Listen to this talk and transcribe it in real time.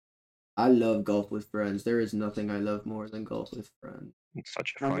I love Golf with Friends. There is nothing I love more than Golf with Friends. It's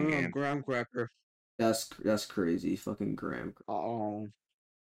such a I'm fun gonna game. graham cracker. That's crazy. Fucking Graham. Oh,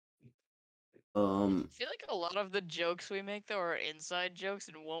 Um, I feel like a lot of the jokes we make though are inside jokes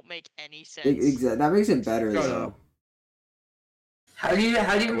and won't make any sense. that makes it better Shut though. up. How do you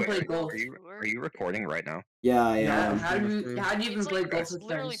even Wait, play golf? are you recording right now? Yeah, I Yeah. am. How do you even It's play like golf it's with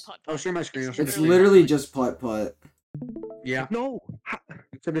literally friends? putt. I'll share my screen. It's literally literally putt. just putt. Yeah. No.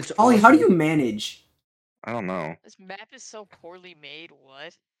 Except it's Ollie, how do awesome. you manage? I don't know. This map is so poorly made.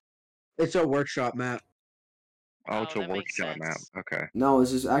 What? It's a workshop map. Oh, it's a that makes workshop map. sense. Okay. No,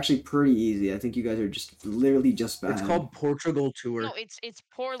 this is actually pretty easy. I think you guys are just literally just bad. It's called Portugal Tour. No, it's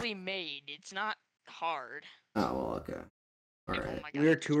poorly made. It's not hard. Oh well, okay. All Oh right. my god. We are touring.